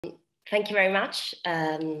Thank you very much.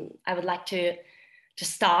 I would like to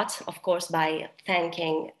start, of course, by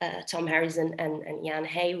thanking Tom Harrison and Jan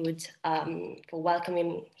Haywood for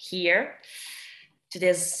welcoming here to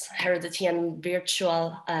this Herodotean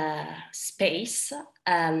virtual space.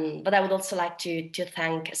 But I would also like to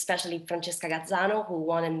thank especially Francesca Gazzano, who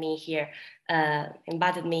wanted me here,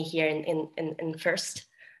 invited me here in first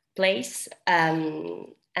place.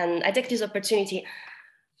 And I take this opportunity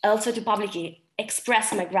also to publicly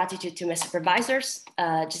express my gratitude to my supervisors,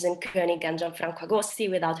 Jason Koenig and Gianfranco Agosti,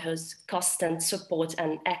 without whose constant support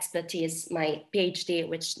and expertise, my PhD,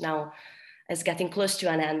 which now is getting close to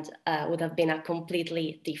an end, would have been a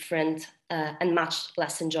completely different and much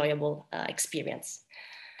less enjoyable experience.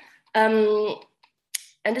 In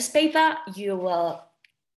this paper, you will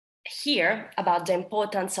hear about the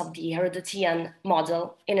importance of the Herodotean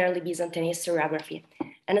model in early Byzantine historiography,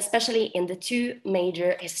 and especially in the two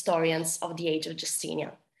major historians of the age of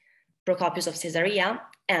Justinian, Procopius of Caesarea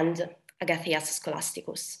and Agathias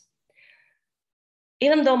Scholasticus.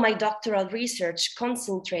 Even though my doctoral research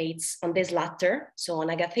concentrates on this latter, so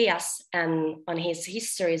on Agathias and on his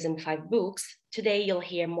histories in 5 books, today you'll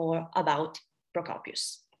hear more about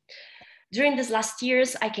Procopius. During these last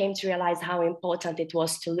years, I came to realize how important it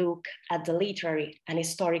was to look at the literary and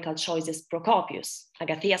historical choices Procopius,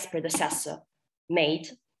 Agathias' predecessor, made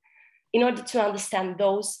in order to understand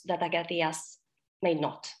those that Agathias made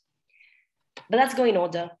not. But let's go in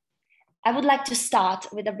order. I would like to start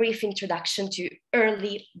with a brief introduction to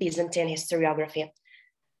early Byzantine historiography,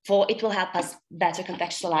 for it will help us better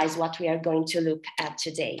contextualize what we are going to look at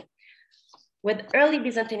today. With early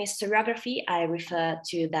Byzantine historiography, I refer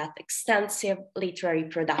to that extensive literary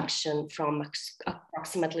production from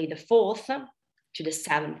approximately the 4th to the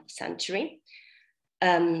 7th century.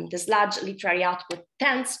 This large literary output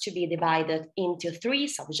tends to be divided into 3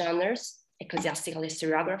 subgenres: ecclesiastical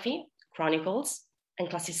historiography, chronicles, and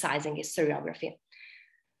classicizing historiography.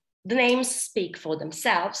 The names speak for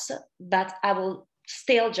themselves, but I will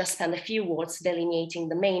still just spend a few words delineating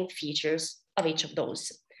the main features of each of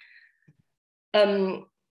those.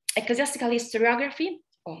 Ecclesiastical historiography,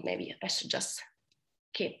 or maybe I should just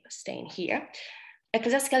keep staying here.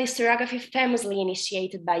 Ecclesiastical historiography, famously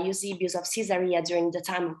initiated by Eusebius of Caesarea during the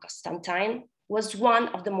time of Constantine, was one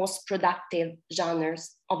of the most productive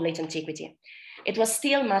genres of late antiquity. It was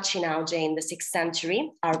still much in auge in the 6th century,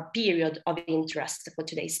 our period of interest for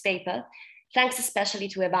today's paper, thanks especially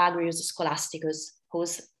to Evagrius Scholasticus,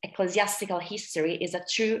 whose ecclesiastical history is a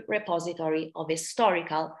true repository of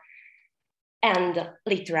historical and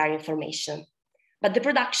literary information. But the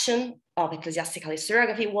production of ecclesiastical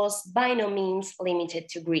historiography was by no means limited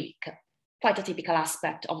to Greek, quite a typical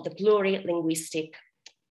aspect of the plurilinguistic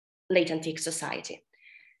late antique society.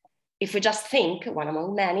 If we just think, one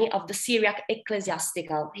among many, of the Syriac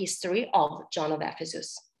ecclesiastical history of John of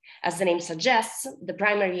Ephesus. As the name suggests, the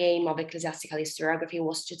primary aim of ecclesiastical historiography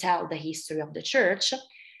was to tell the history of the church,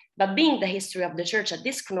 but being the history of the church at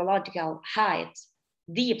this chronological height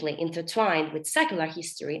deeply intertwined with secular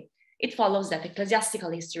history, it follows that ecclesiastical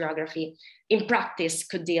historiography in practice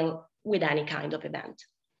could deal with any kind of event.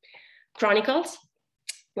 Chronicles,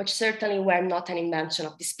 which certainly were not an invention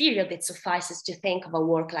of this period, it suffices to think of a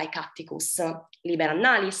work like Atticus' Liber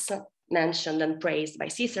Annalis, mentioned and praised by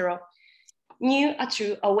Cicero, knew a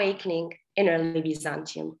true awakening in early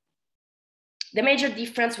Byzantium. The major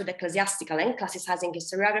difference with ecclesiastical and classicizing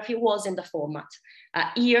historiography was in the format, a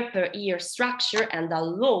year-per-year structure and a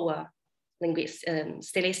lower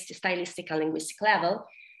stylistic and linguistic level,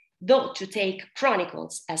 though to take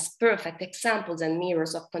chronicles as perfect examples and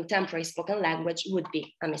mirrors of contemporary spoken language would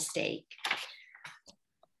be a mistake.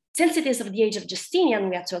 Since it is of the age of Justinian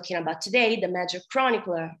we are talking about today, the major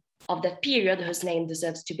chronicler of that period, whose name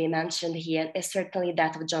deserves to be mentioned here, is certainly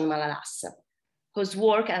that of John Malalas, whose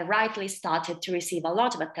work had rightly started to receive a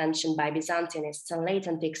lot of attention by Byzantinists and late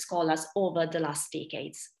antique scholars over the last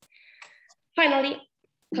decades. Finally,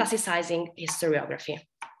 classicizing historiography.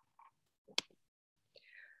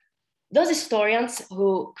 Those historians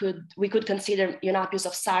who we could consider Eunapius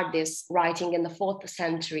of Sardis, writing in the 4th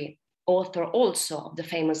century, author also of the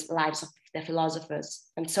famous Lives of the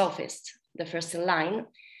Philosophers and Sophists, the first in line,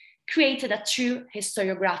 created a true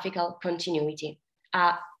historiographical continuity,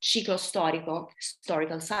 a ciclo storico,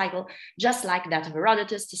 historical cycle, just like that of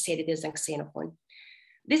Herodotus, Thucydides, and Xenophon.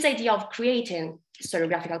 This idea of creating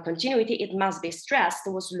historiographical continuity, it must be stressed,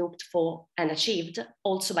 was looked for and achieved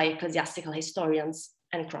also by ecclesiastical historians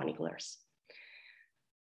and chroniclers.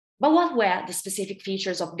 But what were the specific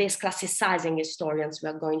features of these classicizing historians we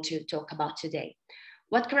are going to talk about today?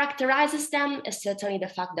 What characterizes them is certainly the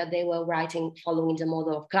fact that they were writing following the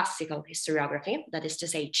model of classical historiography, that is to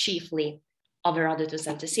say, chiefly of Herodotus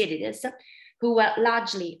and Thucydides, who were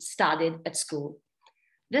largely studied at school.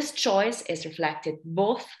 This choice is reflected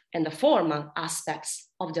both in the formal aspects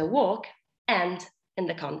of their work and in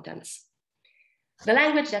the contents. The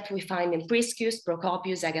language that we find in Priscus,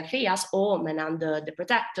 Procopius, Agathias, or Menander the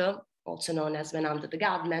Protector, also known as Menander the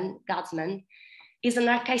Guardsman, is an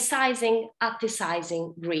archaicizing,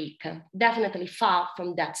 atticizing Greek, definitely far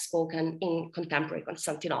from that spoken in contemporary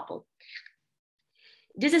Constantinople.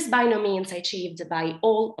 This is by no means achieved by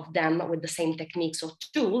all of them with the same techniques or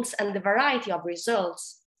tools, and the variety of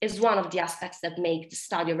results is one of the aspects that make the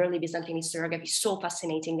study of early Byzantine historiography so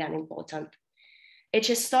fascinating and important. Each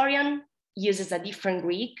historian uses a different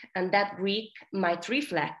Greek, and that Greek might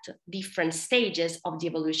reflect different stages of the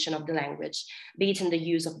evolution of the language, be it in the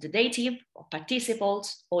use of the dative, or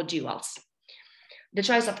participles, or duals. The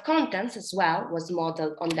choice of contents as well was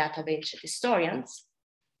modeled on that of ancient historians.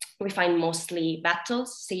 We find mostly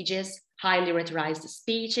battles, sieges, highly rhetoricized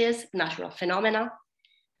speeches, natural phenomena.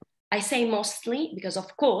 I say mostly because,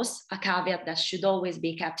 of course, a caveat that should always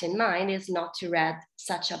be kept in mind is not to read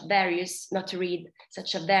such a various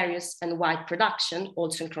and wide production,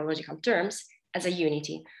 also in chronological terms, as a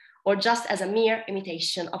unity, or just as a mere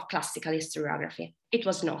imitation of classical historiography. It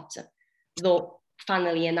was not, though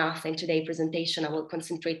funnily enough, in today's presentation, I will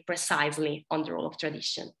concentrate precisely on the role of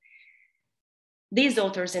tradition. These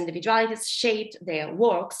authors' individualities shaped their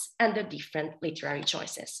works and their different literary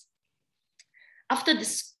choices. After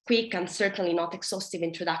this quick and certainly not exhaustive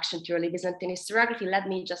introduction to early Byzantine historiography, let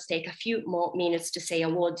me just take a few more minutes to say a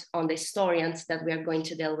word on the historians that we are going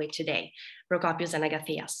to deal with today, Procopius and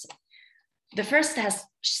Agathias. The first has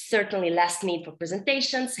certainly less need for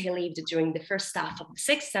presentations. He lived during the first half of the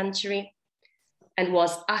 6th century and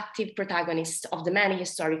was active protagonist of the many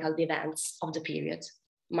historical events of the period,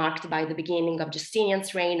 marked by the beginning of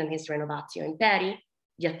Justinian's reign and his renovatio imperii,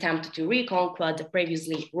 the attempt to reconquer the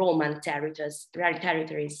previously Roman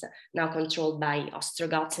territories now controlled by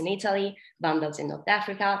Ostrogoths in Italy, Vandals in North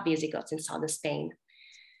Africa, Visigoths in southern Spain.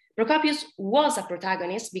 Procopius was a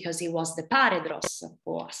protagonist because he was the paredros,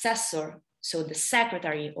 or assessor, so the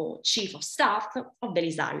secretary or chief of staff of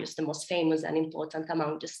Belisarius, the most famous and important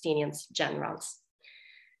among Justinian's generals.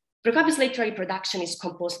 Procopius' literary production is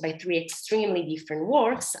composed by 3 extremely different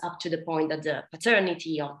works, up to the point that the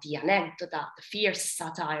paternity of the anecdota, the fierce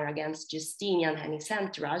satire against Justinian and his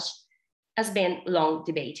entourage, has been long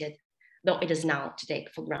debated, though it is now to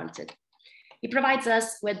take for granted. He provides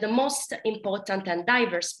us with the most important and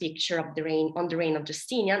diverse picture of the reign of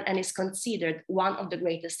Justinian, and is considered one of the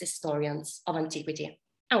greatest historians of antiquity,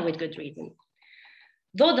 and with good reason.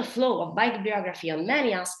 Though the flow of bibliography on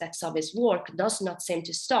many aspects of his work does not seem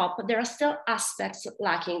to stop, there are still aspects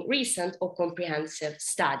lacking recent or comprehensive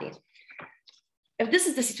study. If this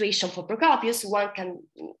is the situation for Procopius, one can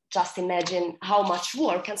just imagine how much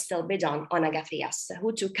work can still be done on Agathias,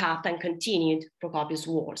 who took up and continued Procopius'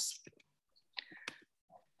 wars.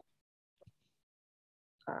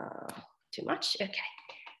 Too much? Okay.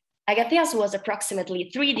 Agathias was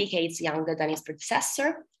approximately 3 decades younger than his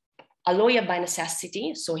predecessor, a lawyer by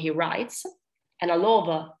necessity, so he writes, and a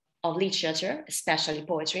lover of literature, especially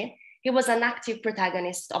poetry. He was an active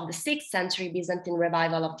protagonist of the 6th century Byzantine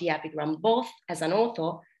revival of the epigram, both as an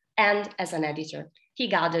author and as an editor. He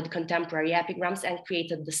gathered contemporary epigrams and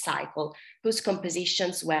created the cycle, whose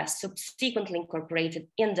compositions were subsequently incorporated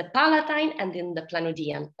in the Palatine and in the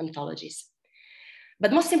Planudian anthologies.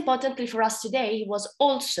 But most importantly for us today, he was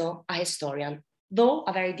also a historian, though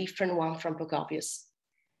a very different one from Procopius.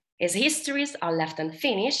 His histories are left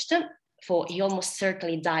unfinished, for he almost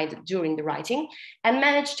certainly died during the writing, and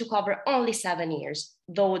managed to cover only 7 years,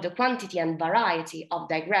 though the quantity and variety of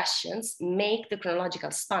digressions make the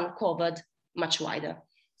chronological span covered much wider.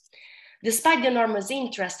 Despite the enormous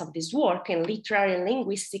interest of this work in literary,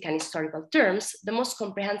 linguistic, and historical terms, the most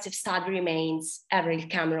comprehensive study remains Avril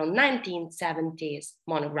Cameron's 1970s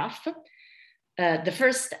monograph, the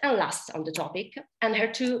first and last on the topic, and her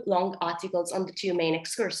 2 long articles on the 2 main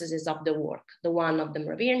excursuses of the work, the one of the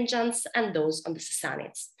Merovingians and those on the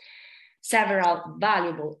Sassanids. Several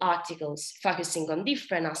valuable articles focusing on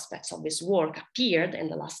different aspects of his work appeared in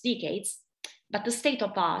the last decades, but the state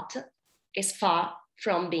of art is far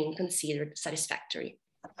from being considered satisfactory.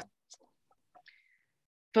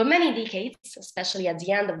 For many decades, especially at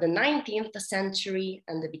the end of the 19th century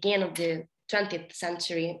and the beginning of the 20th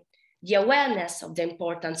century, the awareness of the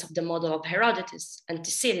importance of the model of Herodotus and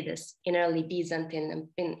Thucydides in the early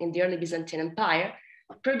Byzantine Empire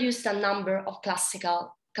produced a number of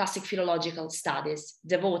classic philological studies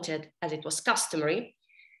devoted, as it was customary,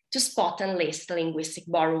 to spot and list linguistic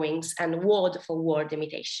borrowings and word-for-word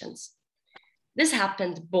imitations. This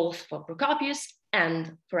happened both for Procopius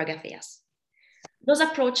and for Agathias. Those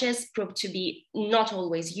approaches proved to be not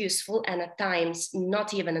always useful and at times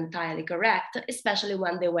not even entirely correct, especially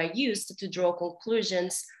when they were used to draw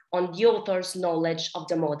conclusions on the author's knowledge of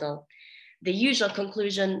the model. The usual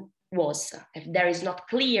conclusion was, if there is not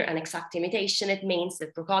clear and exact imitation, it means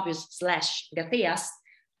that Procopius/Agathias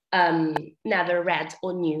never read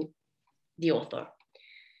or knew the author.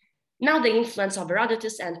 Now the influence of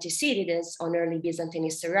Herodotus and Thucydides on early Byzantine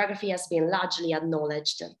historiography has been largely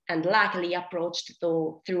acknowledged and likely approached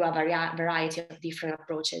through a variety of different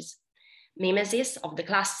approaches. Mimesis of the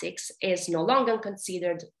classics is no longer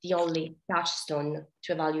considered the only touchstone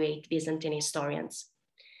to evaluate Byzantine historians.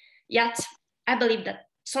 Yet, I believe that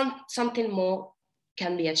something more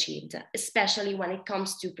can be achieved, especially when it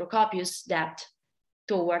comes to Procopius' depth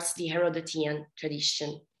towards the Herodotean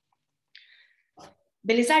tradition.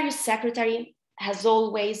 Belisarius' secretary has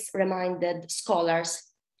always reminded scholars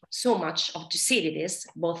so much of Thucydides,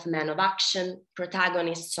 both men of action,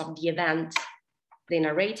 protagonists of the event they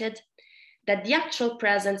narrated, that the actual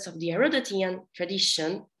presence of the Herodotean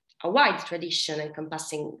tradition, a wide tradition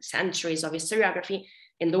encompassing centuries of historiography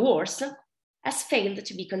in the wars, has failed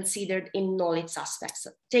to be considered in all its aspects,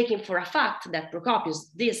 taking for a fact that Procopius,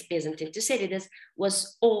 this Byzantine Thucydides,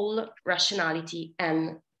 was all rationality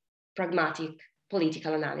and pragmatic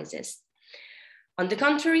political analysis. On the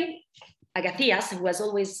contrary, Agathias, who has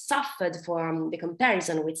always suffered from the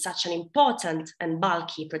comparison with such an important and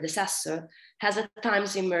bulky predecessor, has at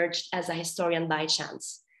times emerged as a historian by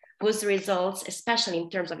chance, whose results, especially in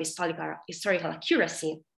terms of historical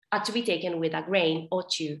accuracy, are to be taken with a grain or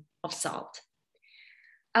two of salt.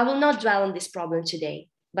 I will not dwell on this problem today,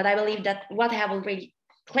 but I believe that what I have already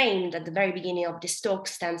claimed at the very beginning of this talk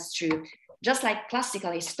stands true. Just like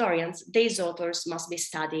classical historians, these authors must be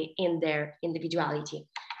studied in their individuality.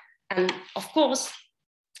 And of course,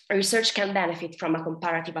 research can benefit from a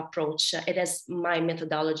comparative approach. It is my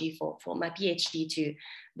methodology for my PhD too,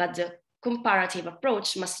 but the comparative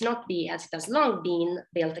approach must not be, as it has long been,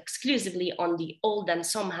 built exclusively on the old and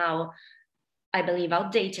somehow, I believe,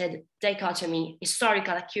 outdated dichotomy,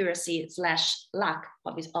 historical accuracy / lack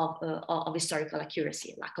of historical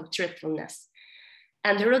accuracy, lack of truthfulness.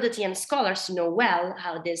 And Herodotean scholars know well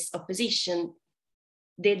how this opposition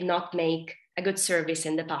did not make a good service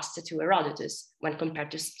in the past to Herodotus when compared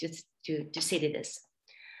to Thucydides.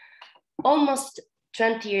 Almost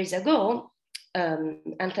 20 years ago,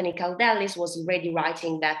 Anthony Caldellis was already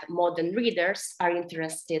writing that modern readers are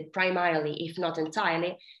interested primarily, if not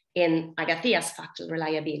entirely, in Agathias' factual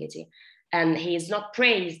reliability. And he is not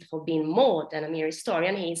praised for being more than a mere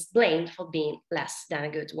historian, he is blamed for being less than a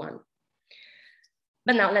good one.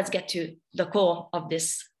 But now let's get to the core of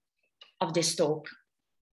this talk.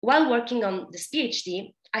 While working on this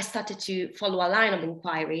PhD, I started to follow a line of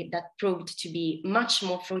inquiry that proved to be much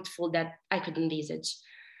more fruitful than I could envisage.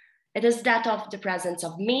 It is that of the presence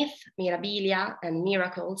of myth, mirabilia, and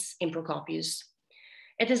miracles in Procopius.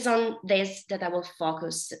 It is on this that I will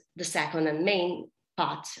focus the second and main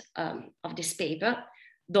part of this paper,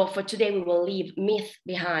 though for today we will leave myth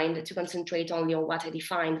behind to concentrate only on what I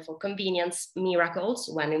defined for convenience: miracles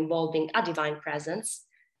when involving a divine presence,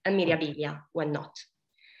 and mirabilia when not.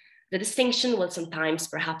 The distinction will sometimes,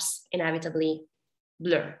 perhaps inevitably,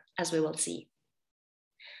 blur, as we will see.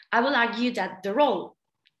 I will argue that the role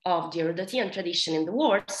of the Herodotean tradition in the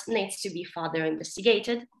wars needs to be further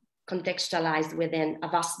investigated, contextualized within a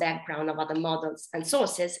vast background of other models and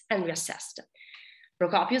sources, and reassessed.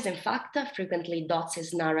 Procopius, in fact, frequently dots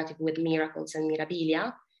his narrative with miracles and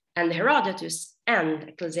mirabilia, and Herodotus and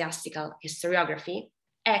ecclesiastical historiography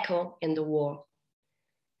echo in the war.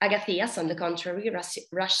 Agathias, on the contrary,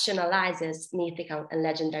 rationalizes mythical and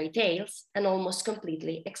legendary tales and almost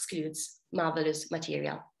completely excludes marvelous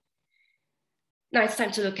material. Now it's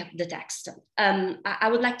time to look at the text. I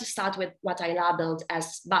would like to start with what I labeled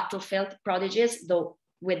as battlefield prodigies, though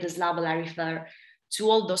with this label I refer to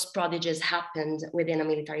all those prodigies happened within a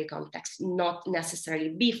military context, not necessarily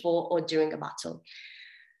before or during a battle.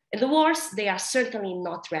 In the wars, they are certainly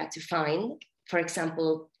not rare to find. For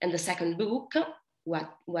example, in the second book,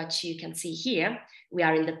 what you can see here, we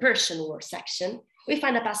are in the Persian War section. We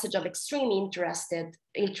find a passage of extreme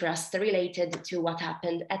interest related to what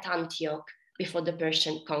happened at Antioch before the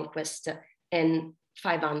Persian conquest in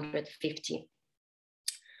 550.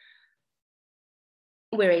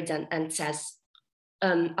 We read and says,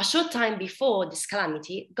 a short time before this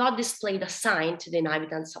calamity, God displayed a sign to the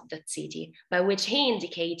inhabitants of that city, by which he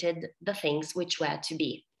indicated the things which were to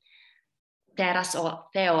be. teras or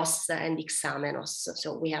theos and ixamenos.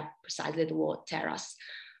 So we have precisely the word teras.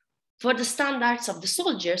 For the standards of the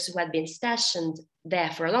soldiers who had been stationed there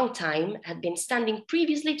for a long time had been standing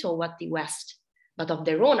previously toward the west, but of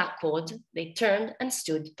their own accord, they turned and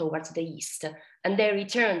stood towards the east, and they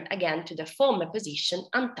returned again to their former position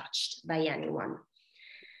untouched by anyone.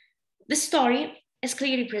 The story is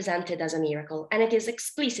clearly presented as a miracle, and it is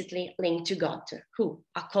explicitly linked to God, who,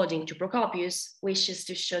 according to Procopius, wishes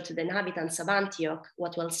to show to the inhabitants of Antioch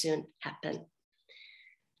what will soon happen.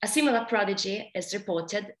 A similar prodigy is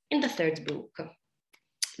reported in the third book,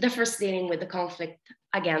 the first dealing with the conflict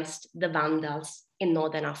against the Vandals in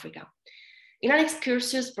Northern Africa. In an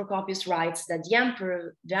excursus, Procopius writes that the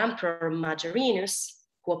Emperor Majorinus,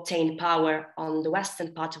 who obtained power on the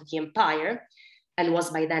western part of the empire and was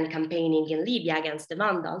by then campaigning in Libya against the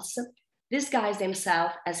Vandals, disguised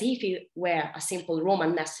himself as if he were a simple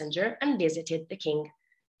Roman messenger and visited the king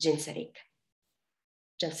Gensericus.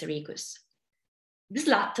 This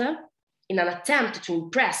latter, in an attempt to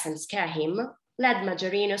impress and scare him, led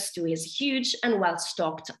Majorinus to his huge and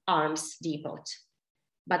well-stocked arms depot.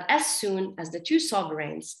 But as soon as the two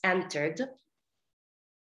sovereigns entered,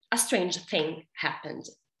 a strange thing happened.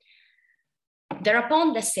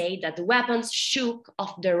 Thereupon they say that the weapons shook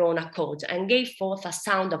of their own accord and gave forth a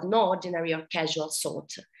sound of no ordinary or casual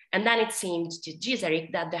sort. And then it seemed to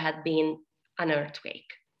Genseric that there had been an earthquake.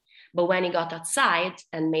 But when he got outside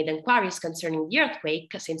and made inquiries concerning the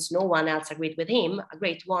earthquake, since no one else agreed with him, a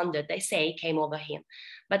great wonder, they say, came over him.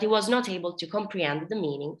 But he was not able to comprehend the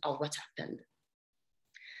meaning of what happened.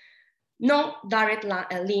 No direct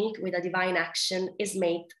link with a divine action is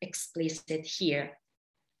made explicit here,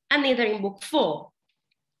 and neither in Book 4,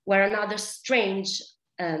 where another strange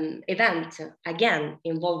event, again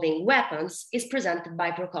involving weapons, is presented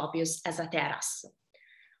by Procopius as a teras.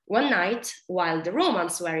 One night, while the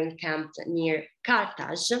Romans were encamped near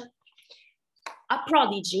Carthage, a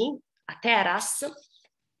prodigy, a teras,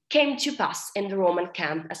 came to pass in the Roman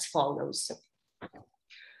camp as follows.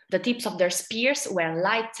 The tips of their spears were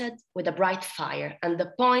lighted with a bright fire, and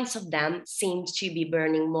the points of them seemed to be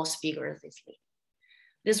burning most vigorously.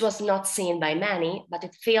 This was not seen by many, but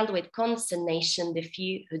it filled with consternation the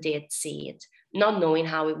few who did see it, not knowing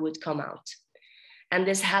how it would come out. And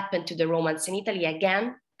this happened to the Romans in Italy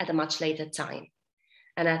again at a much later time.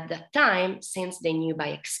 And at that time, since they knew by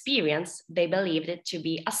experience, they believed it to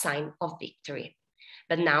be a sign of victory.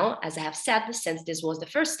 But now, as I have said, since this was the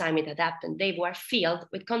first time it had happened, they were filled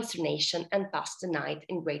with consternation and passed the night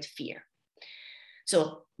in great fear.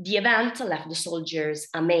 So the event left the soldiers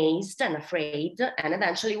amazed and afraid, and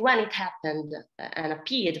eventually when it happened and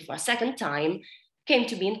appeared for a second time, came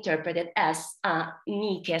to be interpreted as a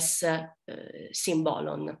Nikes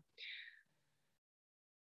symbolon.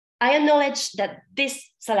 I acknowledge that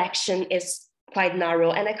this selection is quite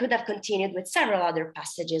narrow, and I could have continued with several other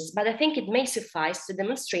passages, but I think it may suffice to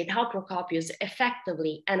demonstrate how Procopius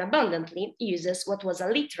effectively and abundantly uses what was a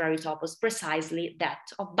literary topos, precisely that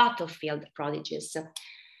of battlefield prodigies,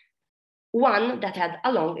 one that had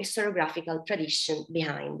a long historiographical tradition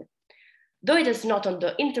behind. Though it is not on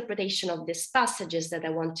the interpretation of these passages that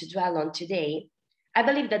I want to dwell on today, I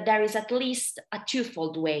believe that there is at least a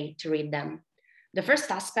twofold way to read them. The first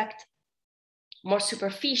aspect, more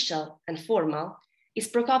superficial and formal, is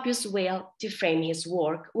Procopius' will to frame his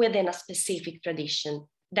work within a specific tradition,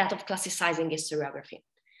 that of classicizing historiography,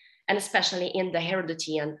 and especially in the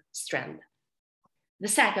Herodotean strand. The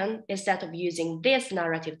second is that of using these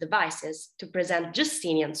narrative devices to present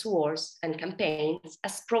Justinian's wars and campaigns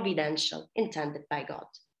as providential, intended by God.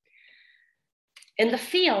 In the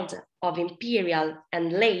field of imperial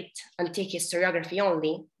and late antique historiography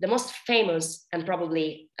only, the most famous and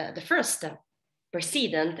probably the first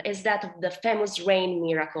precedent is that of the famous rain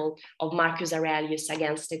miracle of Marcus Aurelius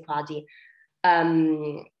against the Quadi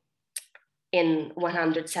in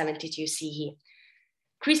 172 CE.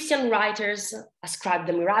 Christian writers ascribe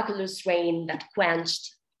the miraculous rain that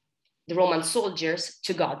quenched the Roman soldiers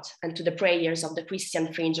to God and to the prayers of the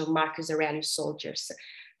Christian fringe of Marcus Aurelius soldiers.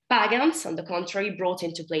 Pagans, on the contrary, brought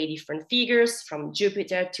into play different figures, from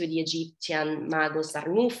Jupiter to the Egyptian Magus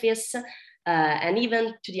Arnuphis, and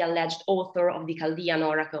even to the alleged author of the Chaldean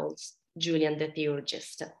oracles, Julian the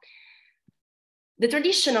Theurgist. The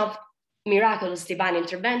tradition of miraculous divine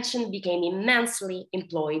intervention became immensely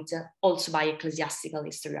employed also by ecclesiastical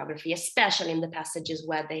historiography, especially in the passages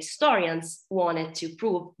where the historians wanted to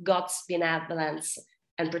prove God's benevolence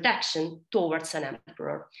and protection towards an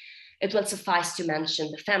emperor. It will suffice to mention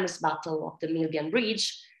the famous Battle of the Milvian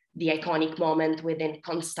Bridge, the iconic moment within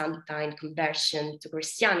Constantine conversion to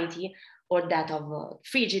Christianity, or that of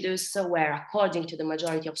Frigidus, where, according to the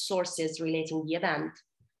majority of sources relating the event,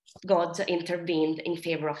 God intervened in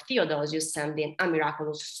favor of Theodosius, sending a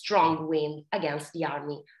miraculous strong wind against the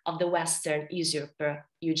army of the Western usurper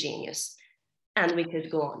Eugenius. And we could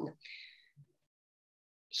go on.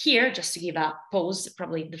 Here, just to give a pause,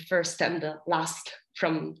 probably the first and the last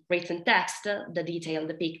from written text, the detail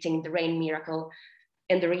depicting the rain miracle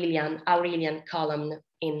in the Aurelian column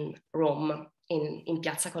in Rome, in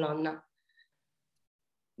Piazza Colonna.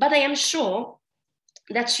 But I am sure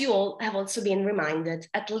that you all have also been reminded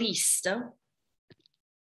at least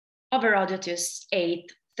of Herodotus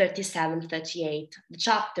 8:37-38, the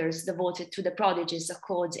chapters devoted to the prodigies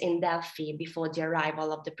occurred in Delphi before the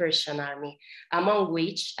arrival of the Persian army, among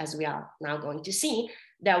which, as we are now going to see,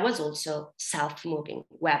 there was also self-moving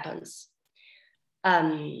weapons.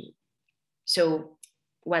 So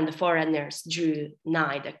when the foreigners drew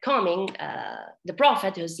nigh their coming, the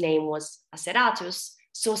prophet, whose name was Herodotus,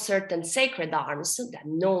 saw certain sacred arms that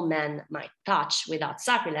no man might touch without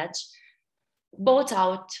sacrilege, brought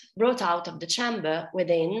out of the chamber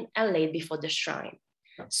within and laid before the shrine.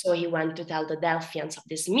 So he went to tell the Delphians of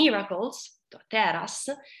these miracles, but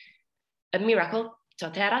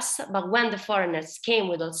when the foreigners came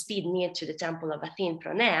with all speed near to the temple of Athene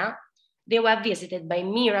Pronea, they were visited by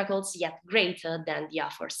miracles yet greater than the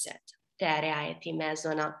aforesaid. Terea et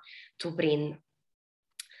mesona tubrin.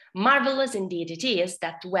 Marvelous indeed it is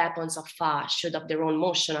that weapons of fire should of their own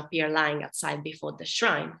motion appear lying outside before the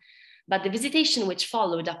shrine, but the visitation which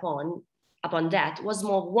followed upon that was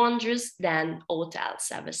more wondrous than aught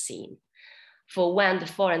else ever seen. For when the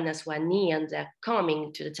foreigners were near and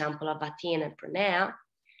coming to the temple of Athene and Pronea,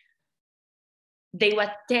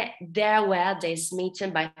 there were they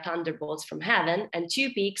smitten by thunderbolts from heaven, and two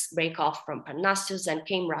peaks break off from Parnassus and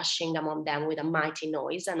came rushing among them with a mighty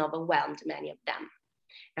noise and overwhelmed many of them.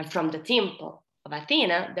 And from the temple of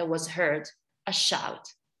Athena there was heard a shout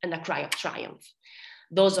and a cry of triumph.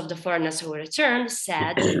 Those of the foreigners who returned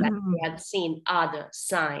said that they had seen other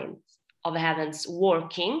signs of heavens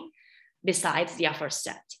working besides the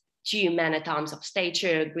aforesaid. 2 men at arms of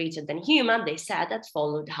stature greater than human, they said, that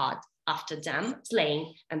followed hard after them,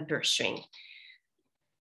 slaying and pursuing.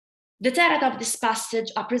 The text of this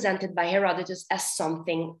passage are presented by Herodotus as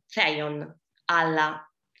something theon, alla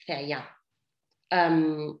theia,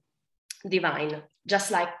 divine,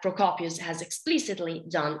 just like Procopius has explicitly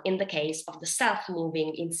done in the case of the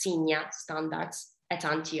self-moving insignia standards at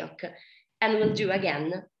Antioch, and will do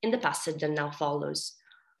again in the passage that now follows.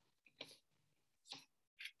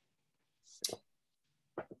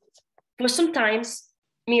 For sometimes,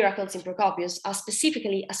 miracles in Procopius are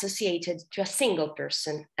specifically associated to a single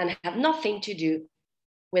person and have nothing to do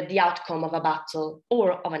with the outcome of a battle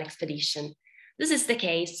or of an expedition. This is the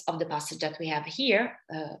case of the passage that we have here,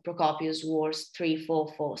 Procopius Wars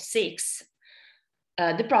 3-4-4-6,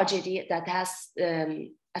 the prodigy that has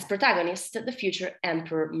as protagonist the future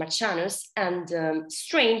Emperor Marcianus and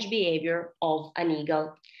strange behavior of an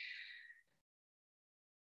eagle.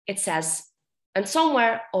 It says, and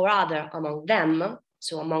somewhere or other among them,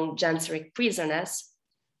 so among Genseric prisoners,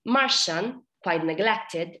 Marcian, quite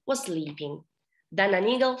neglected, was sleeping. Then an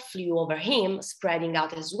eagle flew over him, spreading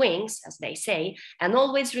out his wings, as they say, and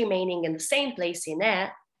always remaining in the same place in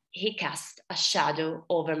air, he cast a shadow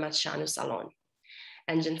over Marcianus alone.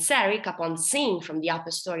 And Genseric, upon seeing from the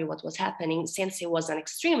upper story what was happening, since he was an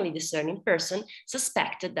extremely discerning person,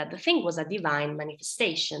 suspected that the thing was a divine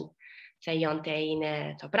manifestation, theionte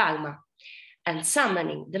in to pragma, and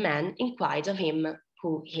summoning the man, inquired of him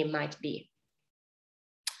who he might be.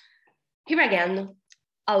 Here again,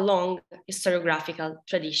 a long historiographical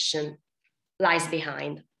tradition lies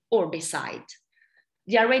behind or beside.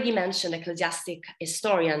 The already mentioned ecclesiastic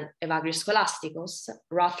historian Evagrius Scholasticus,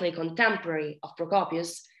 roughly contemporary of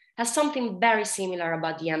Procopius, has something very similar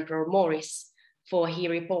about the Emperor Maurice, for he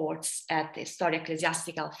reports at Historia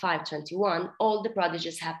Ecclesiastical 521, all the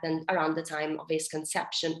prodigies happened around the time of his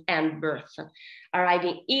conception and birth,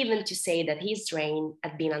 arriving even to say that his reign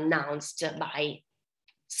had been announced by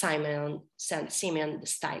Saint Simeon the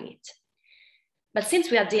Stylite. But since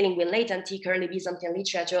we are dealing with late antique, early Byzantine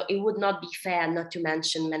literature, it would not be fair not to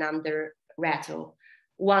mention Menander Reto,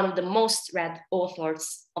 one of the most read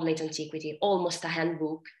authors of late antiquity, almost a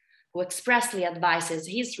handbook, who expressly advises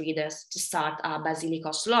his readers to start a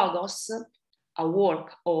Basilikos Logos, a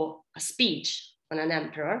work or a speech on an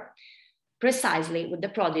emperor, precisely with the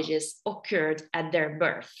prodigies occurred at their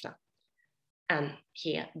birth. And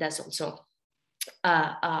here there's also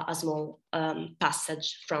a small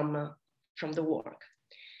passage from the work.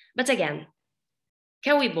 But again,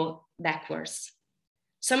 can we go backwards?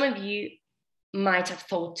 Some of you might have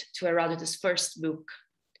thought to Herodotus' first book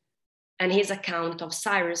and his account of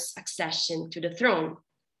Cyrus' accession to the throne,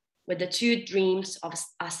 with the two dreams of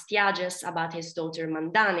Astyages about his daughter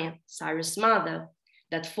Mandane, Cyrus' mother,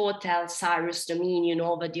 that foretell Cyrus' dominion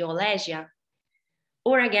over the whole Asia,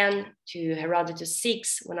 or again to Herodotus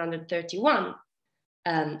 6:131,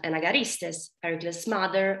 and Agathias, Pericles'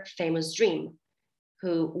 mother, famous dream,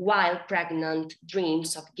 who, while pregnant,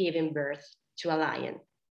 dreams of giving birth to a lion.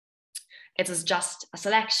 It is just a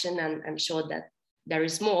selection, and I'm sure that there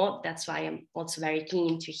is more. That's why I'm also very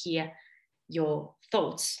keen to hear your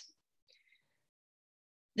thoughts.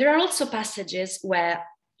 There are also passages where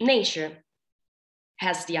nature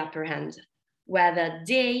has the upper hand, whether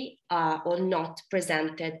they are or not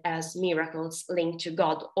presented as miracles linked to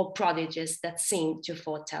God or prodigies that seem to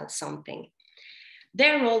foretell something.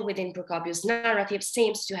 Their role within Procopius' narrative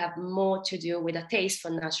seems to have more to do with a taste for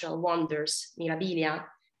natural wonders, mirabilia,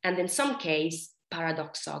 and in some cases,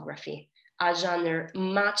 paradoxography, a genre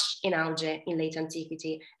much in auge in late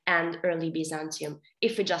antiquity and early Byzantium.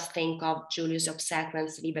 If we just think of Julius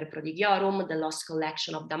Obsequens' Liber Prodigiorum, the Lost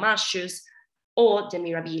Collection of Damascus, or the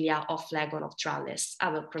Mirabilia of Phlegon of Tralles. I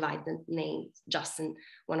will provide the name just in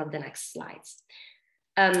one of the next slides.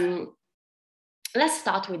 Let's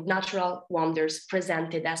start with natural wonders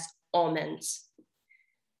presented as omens.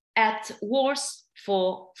 At Wars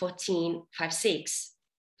 4:14-56,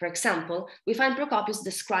 for example, we find Procopius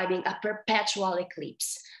describing a perpetual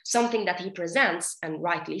eclipse, something that he presents, and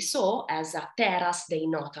rightly so, as a teras dei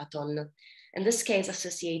notaton, in this case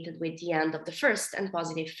associated with the end of the first and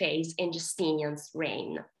positive phase in Justinian's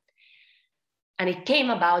reign. And it came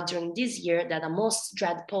about during this year that a most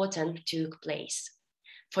dread portent took place.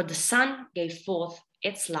 For the sun gave forth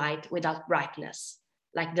its light without brightness,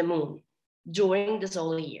 like the moon, during this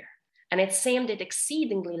whole year. And it seemed it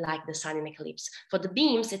exceedingly like the sun in eclipse, for the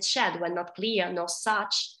beams it shed were not clear, nor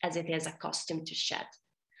such as it is accustomed to shed.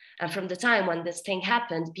 And from the time when this thing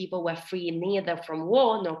happened, people were free neither from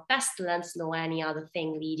war, nor pestilence, nor any other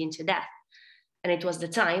thing leading to death. And it was the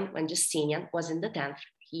time when Justinian was in the 10th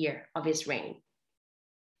year of his reign.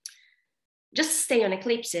 Just to stay on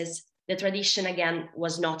eclipses, the tradition again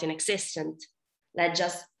was not inexistent. Let's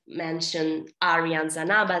just mention Arrian's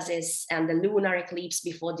Anabasis and the lunar eclipse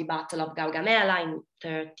before the Battle of Gaugamela in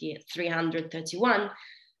 331,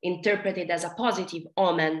 interpreted as a positive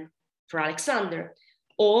omen for Alexander,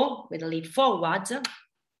 or with a leap forward to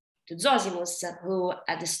Zosimus, who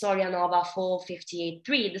at the Storia Nova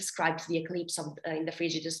 458-3 describes the eclipse in the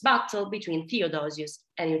Frigidus battle between Theodosius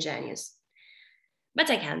and Eugenius. But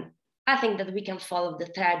again, I think that we can follow the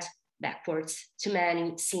thread backwards to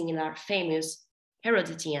many similar famous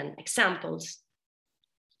Herodotean examples.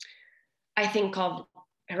 I think of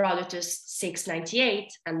Herodotus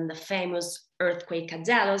 698 and the famous earthquake at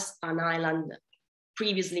Delos, an island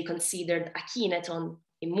previously considered Akhenaton,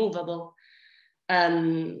 immovable.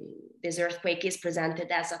 This earthquake is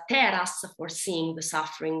presented as a teras, foreseeing the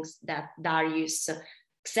sufferings that Darius,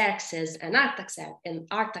 Xerxes, and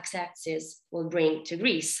Artaxerxes will bring to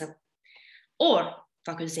Greece. Or,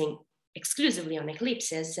 focusing exclusively on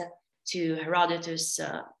eclipses, to Herodotus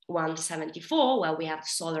 174, where we have the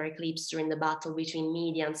solar eclipse during the battle between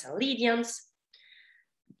Medians and Lydians,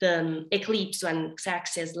 the eclipse when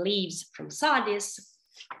Xerxes leaves from Sardis,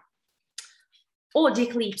 or the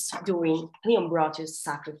eclipse during Cleombrotus'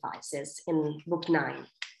 sacrifices in Book 9.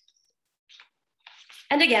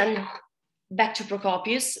 And again, back to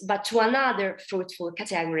Procopius, but to another fruitful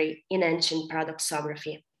category in ancient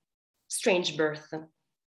paradoxography, strange birth.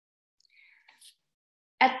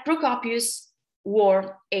 At Procopius'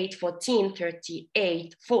 War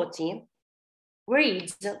 8:14-38-40, we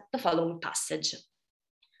read the following passage.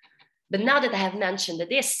 But now that I have mentioned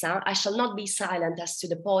Edessa, I shall not be silent as to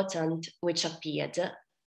the portent which appeared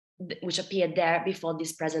there before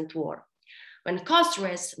this present war. When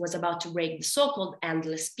Chosroes was about to break the so-called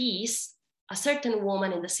endless peace, a certain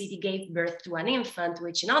woman in the city gave birth to an infant,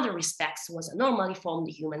 which in other respects was a normally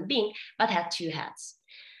formed human being, but had two heads.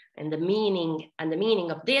 And the meaning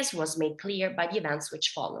of this was made clear by the events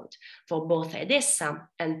which followed. For both Edessa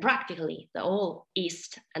and practically the whole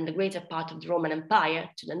east and the greater part of the Roman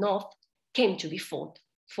Empire to the north came to be fought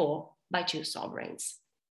for by two sovereigns.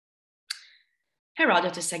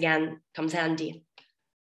 Herodotus again comes handy.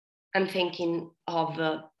 I'm thinking of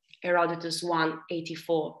Herodotus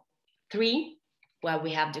 1:84-3, where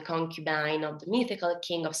we have the concubine of the mythical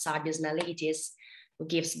king of Sardis, Meletis, who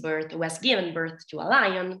has given birth to a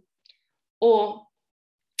lion, or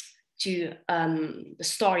to the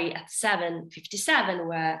story at 7:57,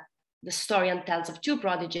 where the historian tells of two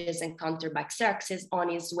prodigies encountered by Xerxes on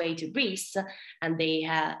his way to Greece, and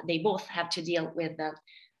they both have to deal with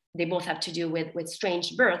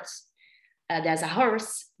strange births. There's a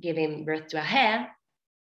horse giving birth to a hare,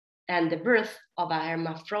 and the birth of a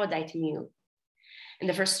hermaphrodite mule. In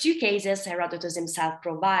the first two cases, Herodotus himself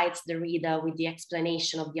provides the reader with the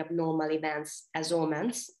explanation of the abnormal events as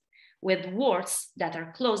omens, with words that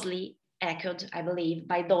are closely echoed, I believe,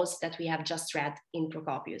 by those that we have just read in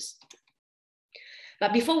Procopius.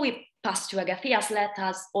 But before we pass to Agathias, let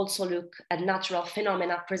us also look at natural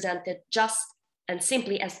phenomena presented just and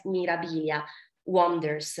simply as mirabilia,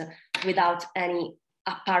 wonders, without any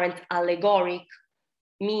apparent allegoric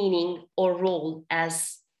meaning or role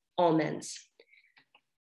as omens.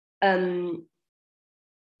 It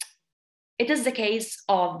is the case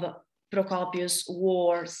of Procopius'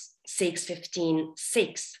 Wars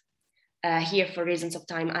 6:15-6. Here, for reasons of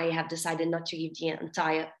time, I have decided not to give the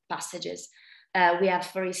entire passages. We have,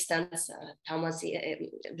 for instance,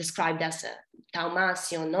 described as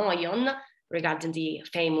Thaumasio Noion, regarding the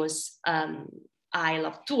famous Isle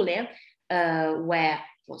of Thule, where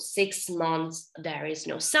for 6 months there is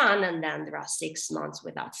no sun, and then there are 6 months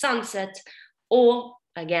without sunset. Or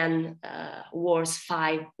again, Wars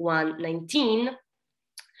 5:1-19,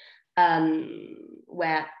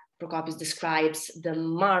 where Procopius describes the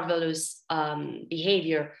marvelous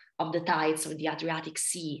behavior of the tides of the Adriatic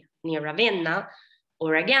Sea near Ravenna.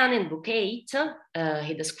 Or again, in Book 8,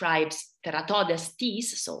 he describes teratodes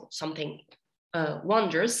tis, so something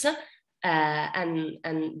wonders,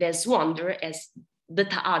 and this wonder is the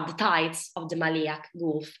tides of the Maliac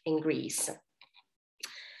Gulf in Greece.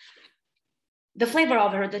 The flavor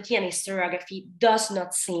of Herodotean historiography does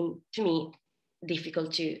not seem to me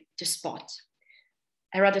difficult to spot.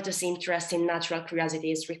 Herodotus' interest in natural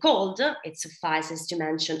curiosity is recalled. It suffices to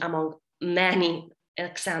mention, among many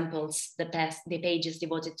examples, the pages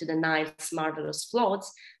devoted to the Nile's marvelous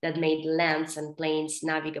floods that made lands and plains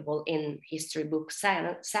navigable in History Book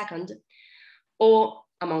 2nd, or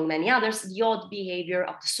among many others, the odd behavior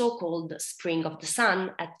of the so-called spring of the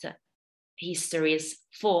sun at Histories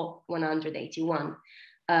 4:181,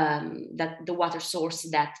 that the water source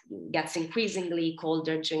that gets increasingly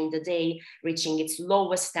colder during the day, reaching its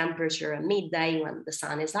lowest temperature at midday when the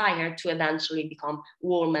sun is higher, to eventually become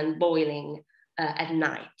warm and boiling at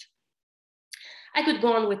night. I could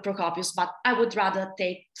go on with Procopius, but I would rather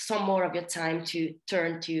take some more of your time to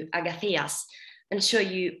turn to Agathias and show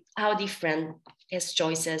you how different his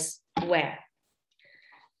choices were.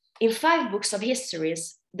 In 5 books of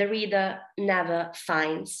histories, the reader never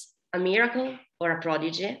finds a miracle or a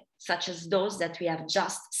prodigy, such as those that we have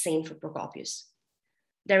just seen for Procopius.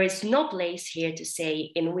 There is no place here to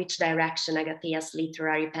say in which direction Agathias'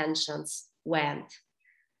 literary penchants went,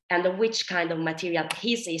 and of which kind of material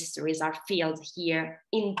his histories are filled here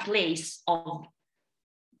in place of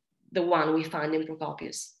the one we find in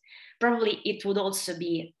Procopius. Probably it would also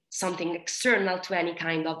be something external to any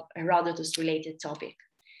kind of Herodotus-related topic.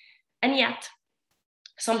 And yet,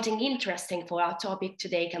 something interesting for our topic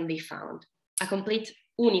today can be found, a complete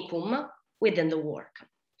unicum within the work.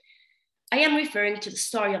 I am referring to the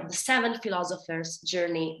story of the 7 philosophers'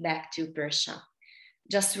 journey back to Persia.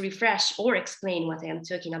 Just to refresh or explain what I am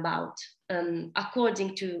talking about,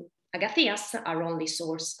 according to Agathias, our only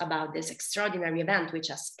source about this extraordinary event, which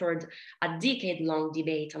has spurred a decade-long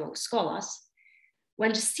debate among scholars,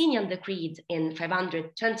 when Justinian decreed in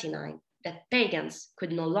 529 that pagans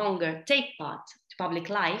could no longer take part to public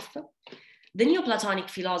life, the Neoplatonic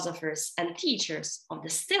philosophers and teachers of the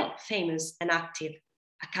still famous and active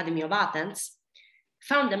Academy of Athens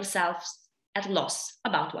found themselves at loss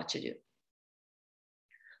about what to do.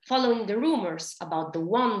 Following the rumors about the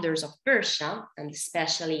wonders of Persia, and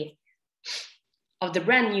especially of the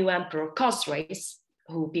brand new emperor Cosroes,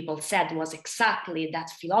 who people said was exactly that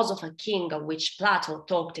philosopher king of which Plato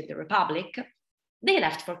talked in the Republic, they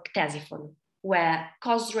left for Ctesiphon, where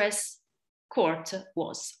Cosroes' court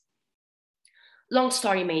was. Long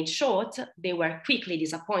story made short, they were quickly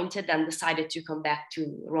disappointed and decided to come back to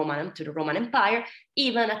the Roman Empire,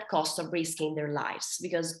 even at cost of risking their lives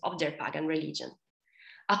because of their pagan religion.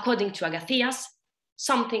 According to Agathias,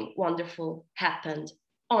 something wonderful happened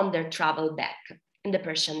on their travel back in the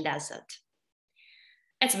Persian desert.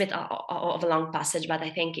 It's a bit of a long passage, but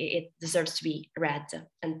I think it deserves to be read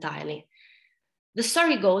entirely. The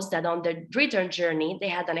story goes that on their return journey, they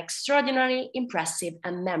had an extraordinarily impressive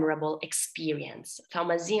and memorable experience.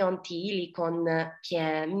 Thaumasion ti ilikon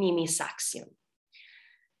pie mimisaxion.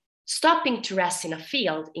 Stopping to rest in a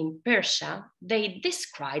field in Persia, they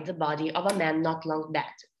descried the body of a man not long dead,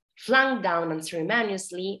 flung down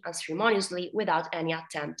unceremoniously without any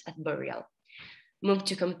attempt at burial. Moved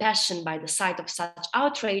to compassion by the sight of such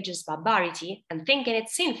outrageous barbarity, and thinking it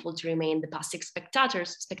sinful to remain the passive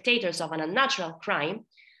spectators of an unnatural crime,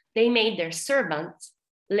 they made their servants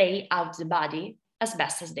lay out the body as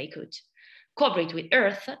best as they could, cover it with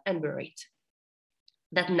earth and bury it.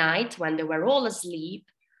 That night, when they were all asleep,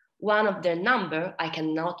 one of their number, I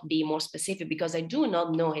cannot be more specific because I do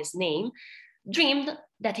not know his name, dreamed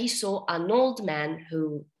that he saw an old man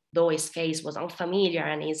who, though his face was unfamiliar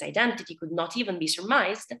and his identity could not even be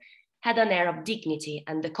surmised, had an air of dignity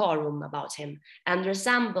and decorum about him, and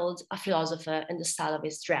resembled a philosopher in the style of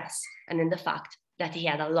his dress and in the fact that he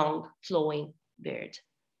had a long, flowing beard.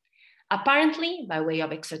 Apparently, by way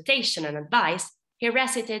of exhortation and advice, he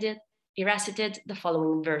recited the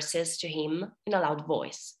following verses to him in a loud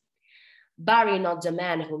voice. Bury not the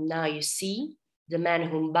man whom now you see, the man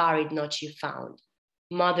whom buried not you found.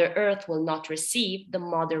 Mother Earth will not receive the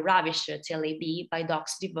mother ravisher till he be by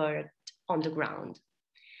dogs devoured on the ground.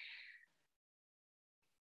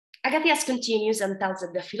 Agathias continues and tells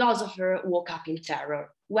that the philosopher woke up in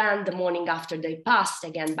terror. When the morning after they passed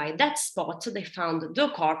again by that spot, they found the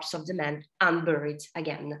corpse of the man unburied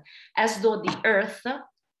again, as though the earth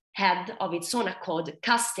had of its own accord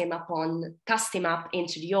cast him up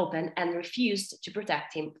into the open and refused to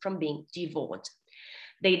protect him from being devoured.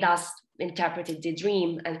 They thus interpreted the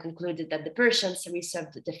dream and concluded that the Persians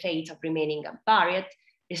reserved the fate of remaining unburied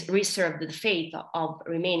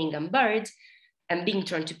and being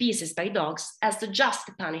torn to pieces by dogs as the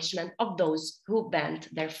just punishment of those who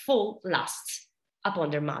bent their full lusts upon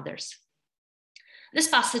their mothers. This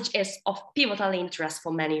passage is of pivotal interest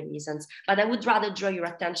for many reasons, but I would rather draw your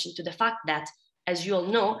attention to the fact that, as you all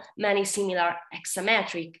know, many similar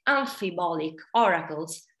hexametric, amphibolic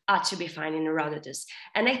oracles are to be found in Herodotus.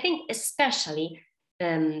 And I think especially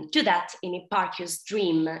to that in Hipparchus'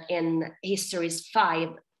 dream in Histories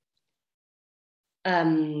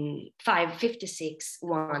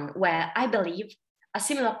 556:1, where I believe a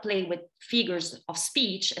similar play with figures of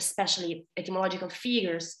speech, especially etymological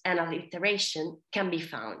figures and alliteration, can be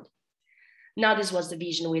found. Now, this was the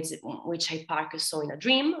vision which Hipparchus saw in a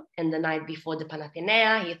dream, and the night before the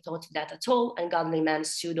Panathenaea, he thought that a tall and godly man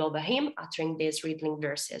stood over him, uttering these rippling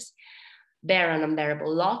verses. Bear an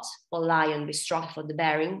unbearable lot, O lion, be strong for the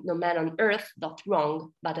bearing, no man on earth doth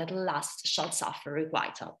wrong, but at last shall suffer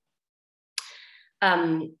requital.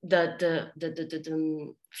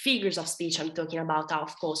 The figures of speech I'm talking about are,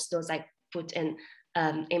 of course, those I put in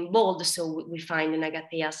bold. So we find in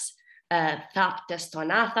Agathias thaptes ton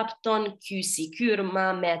athapton, kysi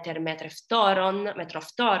kyrma,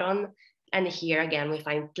 metroftoron, and here again we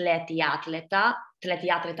find tletiatleta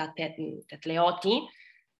tetleoti,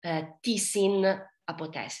 tisin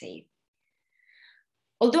apotesei.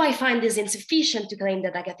 Although I find this insufficient to claim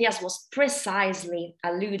that Agathias was precisely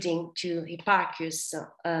alluding to Hipparchus'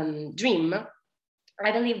 dream,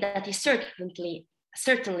 I believe that he certainly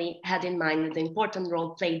had in mind the important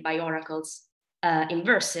role played by oracles in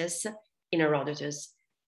verses in Herodotus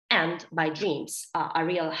and by dreams, a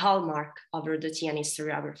real hallmark of Herodotean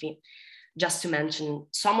historiography. Just to mention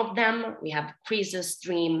some of them, we have Croesus'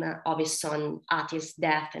 dream of his son Attis'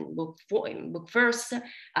 death in book 1,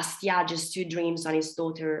 Astyages' 2 dreams on his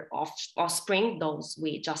daughter offspring, those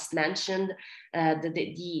we just mentioned, the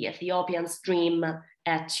Ethiopian's dream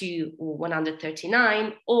at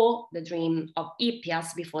 2:139, or the dream of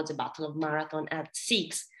Hippias before the Battle of Marathon at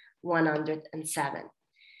 6:107.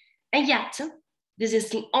 And yet, this is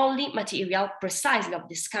the only material precisely of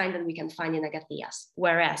this kind that we can find in Agathias.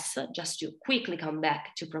 Whereas, just to quickly come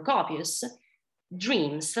back to Procopius,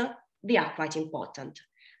 dreams, they are quite important.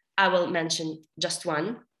 I will mention just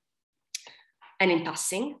one, and in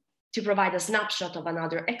passing, to provide a snapshot of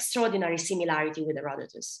another extraordinary similarity with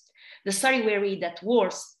Herodotus. The story we read at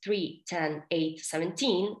Wars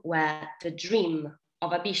 3:10-8-17, where the dream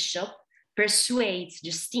of a bishop persuades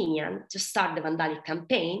Justinian to start the Vandalic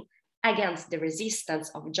campaign against the resistance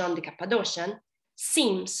of John the Cappadocian,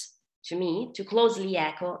 seems to me to closely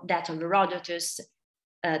echo that of Herodotus,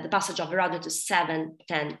 the passage of Herodotus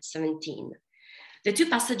 7:10-17. The two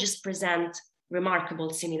passages present remarkable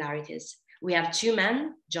similarities. We have 2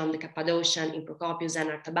 men, John the Cappadocian in Procopius and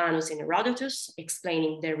Artabanus in Herodotus,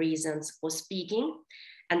 explaining their reasons for speaking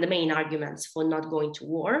and the main arguments for not going to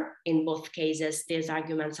war. In both cases, these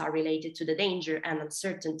arguments are related to the danger and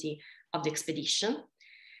uncertainty of the expedition.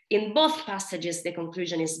 In both passages, the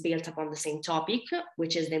conclusion is built upon the same topic,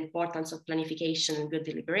 which is the importance of planification and good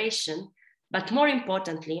deliberation. But more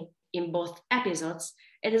importantly, in both episodes,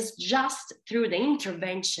 it is just through the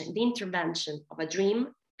intervention of a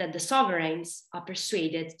dream that the sovereigns are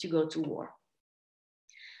persuaded to go to war.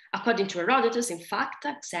 According to Herodotus, in fact,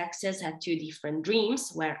 Xerxes had two different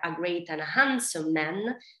dreams where a great and a handsome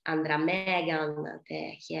man, Andra Megan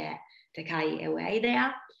te kai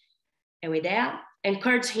Euidea,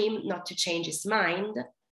 encouraged him not to change his mind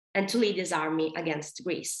and to lead his army against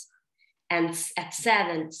Greece. And at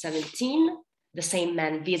 717, the same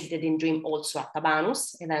man visited in dream also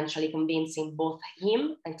Artabanus, eventually convincing both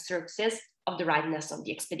him and Xerxes of the rightness of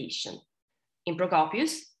the expedition. In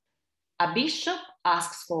Procopius, a bishop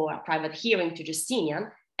asks for a private hearing to Justinian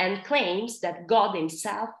and claims that God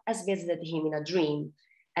himself has visited him in a dream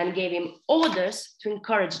and gave him orders to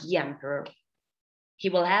encourage the emperor. He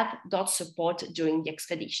will have God's support during the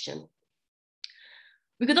expedition.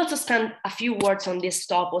 We could also spend a few words on this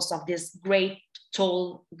topos of this great,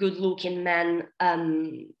 tall, good-looking man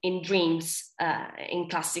in dreams in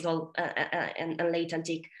classical and late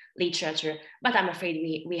antique literature, but I'm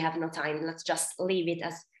afraid we have no time. Let's just leave it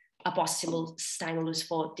as a possible stimulus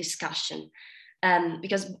for discussion.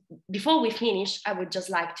 Because before we finish, I would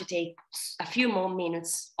just like to take a few more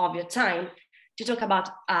minutes of your time to talk about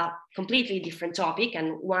a completely different topic,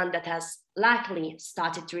 and one that has likely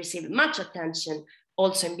started to receive much attention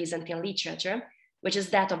also in Byzantine literature, which is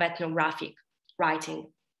that of ethnographic writing.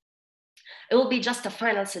 It will be just a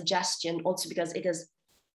final suggestion also because it is,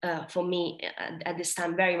 for me, at this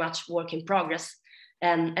time, very much work in progress.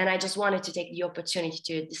 And I just wanted to take the opportunity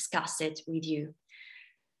to discuss it with you.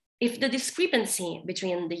 If the discrepancy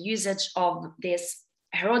between the usage of this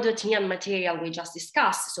Herodotean material we just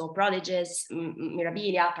discussed, so prodigies,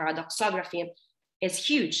 mirabilia, paradoxography, is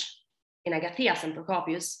huge in Agathias and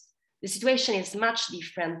Procopius, the situation is much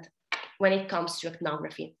different when it comes to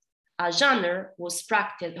ethnography, a genre whose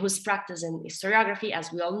practice in historiography,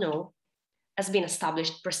 as we all know, has been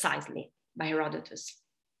established precisely by Herodotus.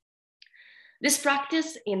 This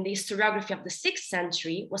practice in the historiography of the 6th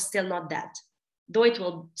century was still not dead, though it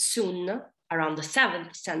will soon, around the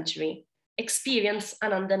 7th century, experience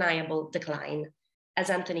an undeniable decline, as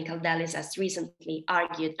Anthony Caldelis has recently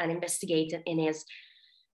argued and investigated in his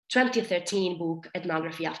 2013 book,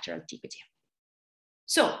 Ethnography After Antiquity.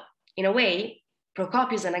 So, in a way,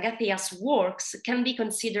 Procopius and Agathias' works can be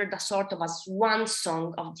considered a sort of as one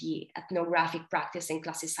song of the ethnographic practice in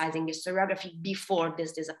classicizing historiography before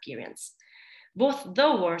this disappearance. Both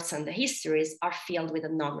the works and the histories are filled with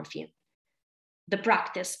ethnography, the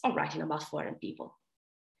practice of writing about foreign people.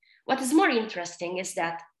 What is more interesting is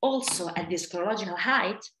that also at this chronological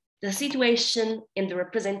height, the situation in the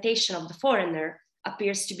representation of the foreigner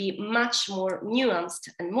appears to be much more nuanced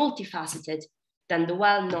and multifaceted than the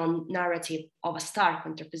well-known narrative of a stark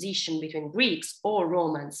contraposition between Greeks or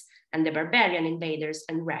Romans and the barbarian invaders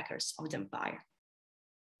and wreckers of the empire.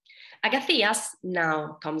 Agathias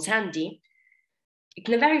now comes handy.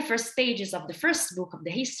 In the very first pages of the first book of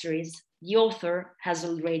the histories, the author has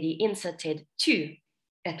already inserted 2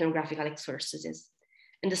 ethnographical excursuses.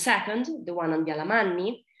 In the second, the one on the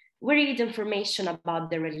Alamanni, we read information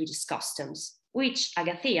about their religious customs, which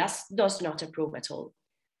Agathias does not approve at all.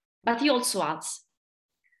 But he also adds,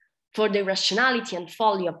 for the irrationality and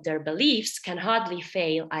folly of their beliefs can hardly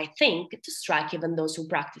fail, I think, to strike even those who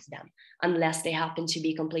practice them, unless they happen to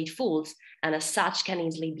be complete fools, and as such can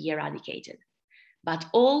easily be eradicated. But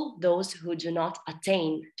all those who do not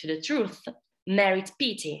attain to the truth merit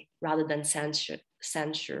pity rather than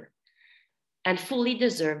censure, and fully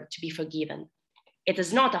deserve to be forgiven. It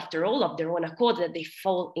is not, after all, of their own accord that they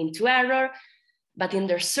fall into error, but in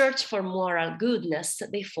their search for moral goodness,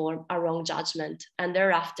 they form a wrong judgment and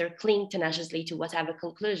thereafter cling tenaciously to whatever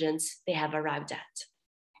conclusions they have arrived at.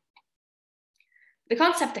 The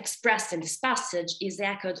concept expressed in this passage is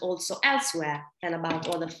echoed also elsewhere and about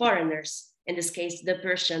other foreigners, in this case, the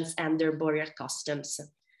Persians and their burial customs.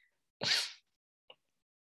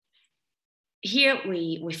 Here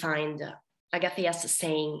we find Agathias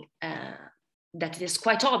saying that it is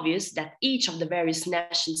quite obvious that each of the various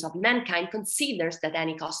nations of mankind considers that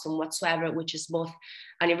any custom whatsoever which is both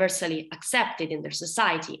universally accepted in their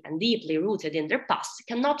society and deeply rooted in their past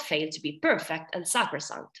cannot fail to be perfect and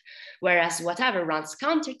sacrosanct, whereas whatever runs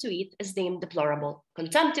counter to it is deemed deplorable,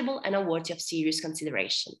 contemptible, and unworthy of serious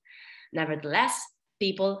consideration. Nevertheless,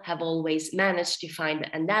 people have always managed to find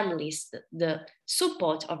and enlist the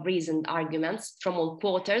support of reasoned arguments from all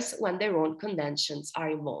quarters when their own conventions are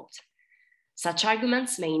involved. Such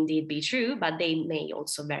arguments may indeed be true, but they may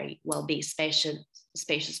also very well be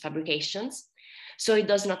spacious fabrications. So it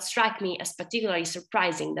does not strike me as particularly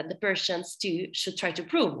surprising that the Persians too should try to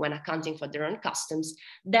prove, when accounting for their own customs,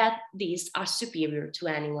 that these are superior to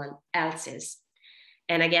anyone else's.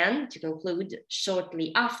 And again, to conclude,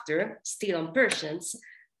 shortly after, still on Persians,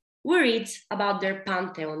 We read about their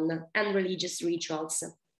pantheon and religious rituals.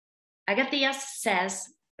 Agathias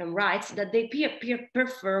says and writes that they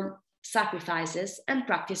perform sacrifices and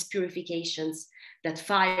practice purifications, that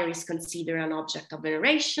fire is considered an object of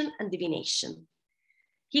veneration and divination.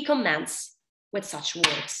 He comments with such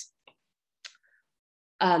words.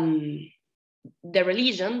 The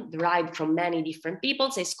religion, derived from many different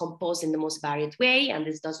peoples, is composed in the most varied way, and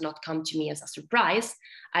this does not come to me as a surprise.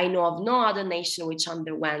 I know of no other nation which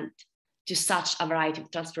underwent to such a variety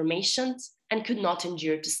of transformations and could not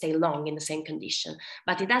endure to stay long in the same condition,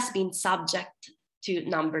 but it has been subject to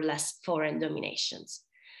numberless foreign dominations.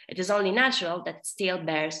 It is only natural that it still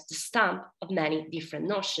bears the stamp of many different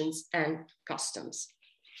notions and customs.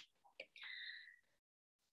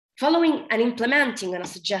 Following and implementing on a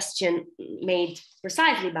suggestion made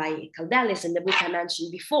precisely by Caldellis in the book I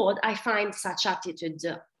mentioned before, I find such attitude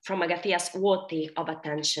from Agathias worthy of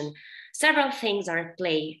attention. Several things are at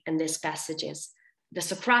play in these passages. The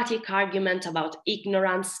Socratic argument about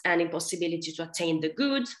ignorance and impossibility to attain the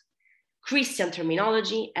good, Christian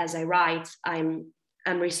terminology. As I write, I'm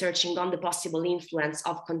researching on the possible influence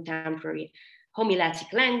of contemporary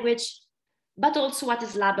homiletic language, but also what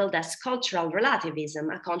is labeled as cultural relativism,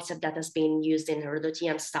 a concept that has been used in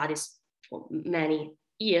Herodotean studies for many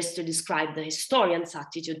years to describe the historian's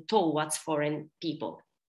attitude towards foreign people.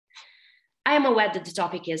 I am aware that the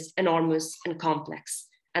topic is enormous and complex,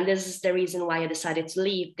 and this is the reason why I decided to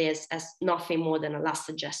leave this as nothing more than a last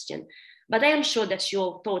suggestion. But I am sure that you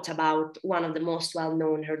all thought about one of the most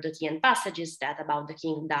well-known Herodotean passages, that about the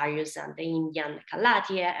King Darius and the Indian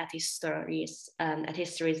Calatia at Histories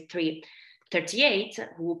 338,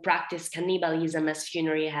 who practiced cannibalism as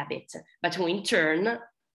funerary habit, but who in turn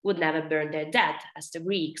would never burn their dead as the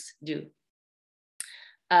Greeks do.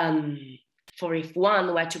 For if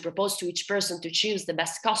one were to propose to each person to choose the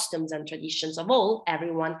best customs and traditions of all,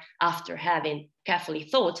 everyone, after having carefully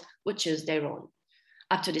thought, would choose their own.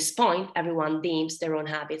 Up to this point, everyone deems their own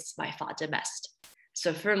habits by far the best.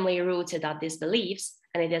 So firmly rooted are these beliefs,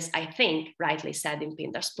 and it is, I think, rightly said in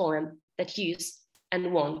Pindar's poem, that use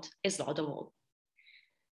and want is Lord of all.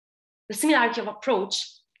 The similarity of approach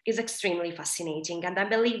is extremely fascinating, and I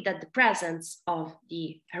believe that the presence of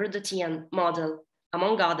the Herodotean model,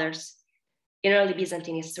 among others, in early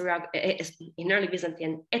Byzantine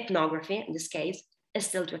ethnography, in this case, is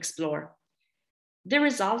still to explore. The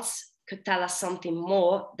results could tell us something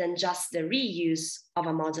more than just the reuse of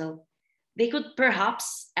a model. They could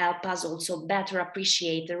perhaps help us also better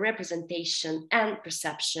appreciate the representation and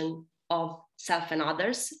perception of self and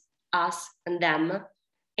others, us and them,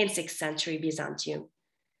 in 6th century Byzantium.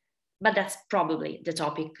 But that's probably the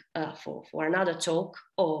topic for another talk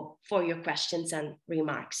or for your questions and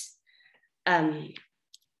remarks.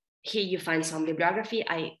 Here you find some bibliography.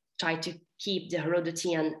 I try to keep the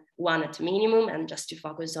Herodotean one at minimum and just to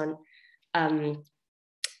focus on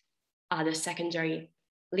other secondary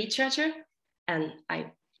literature. And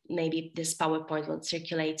maybe this PowerPoint will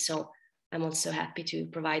circulate, so I'm also happy to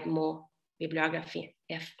provide more bibliography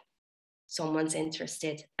if someone's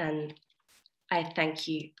interested. And I thank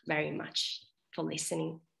you very much for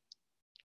listening.